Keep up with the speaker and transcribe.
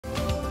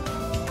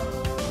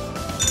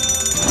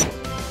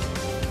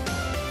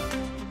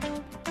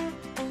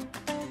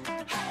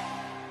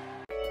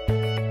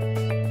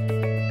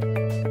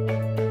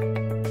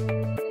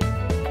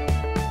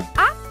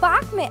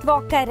Speed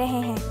walk कर रहे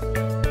हैं।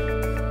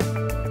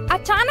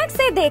 अचानक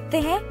से देखते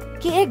हैं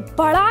कि एक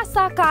बड़ा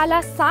सा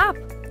काला सांप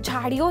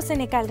झाड़ियों से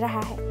निकल रहा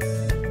है।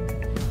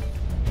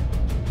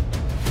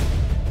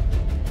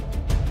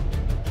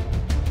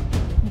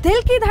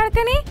 दिल की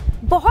धड़कनें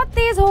बहुत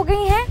तेज हो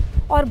गई हैं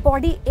और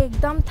बॉडी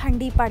एकदम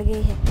ठंडी पड़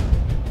गई है।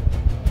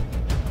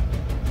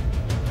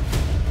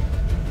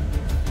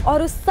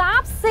 और उस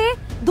सांप से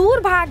दूर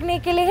भागने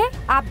के लिए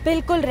आप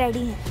बिल्कुल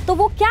रेडी हैं। तो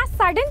वो क्या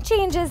सडन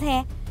चेंजेस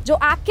हैं जो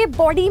आपके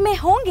बॉडी में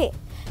होंगे,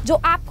 जो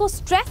आपको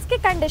स्ट्रेस के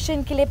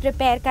कंडीशन के लिए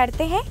प्रिपेयर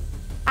करते हैं?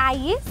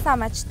 आइए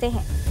समझते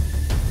हैं।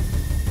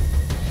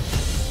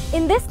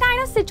 In this kind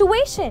of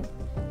situation,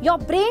 your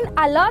brain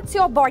alerts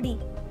your body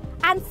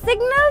and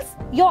signals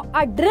your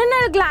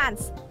adrenal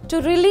glands to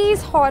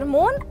release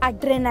hormone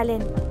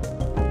adrenaline.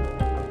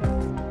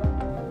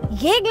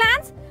 ये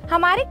ग्लैंड्स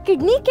हमारे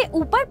किडनी के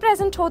ऊपर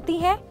प्रेजेंट होती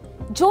हैं,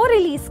 जो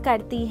रिलीज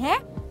करती हैं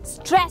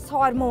स्ट्रेस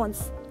हार्मोन्स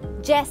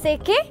जैसे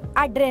कि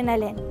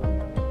एड्रेनालिन,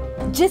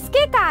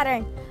 जिसके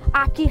कारण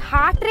आपकी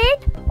हार्ट रेट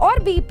और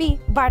बीपी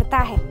बढ़ता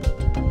है।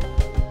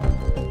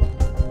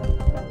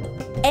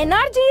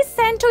 Energy is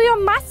sent to your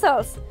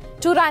muscles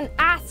to run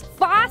as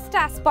fast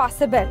as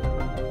possible.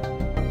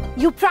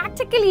 You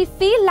practically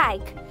feel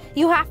like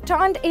you have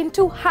turned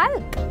into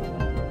Hulk.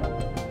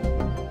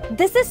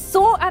 This is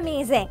so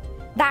amazing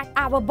that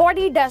our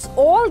body does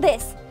all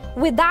this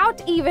without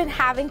even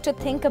having to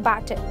think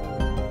about it.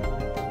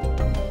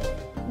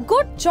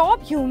 Good job,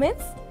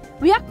 humans!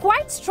 We are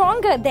quite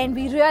stronger than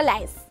we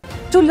realize.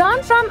 To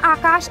learn from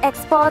Aakash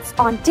experts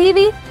on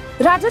TV,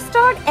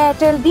 registered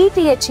Airtel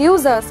DTH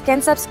users can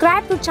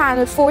subscribe to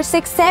channel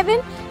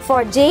 467 for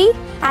JEE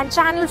and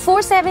channel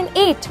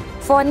 478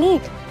 for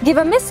NEET. Give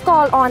a missed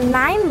call on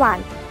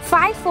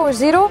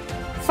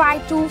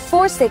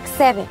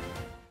 91-540-52467.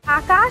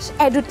 Aakash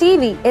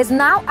EduTV is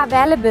now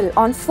available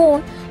on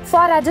phone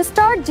for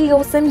registered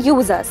JioSIM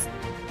users.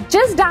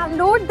 Just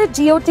download the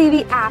JioTV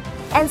app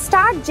and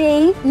start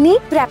JEE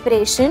NEET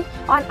preparation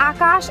on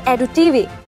Aakash EduTV.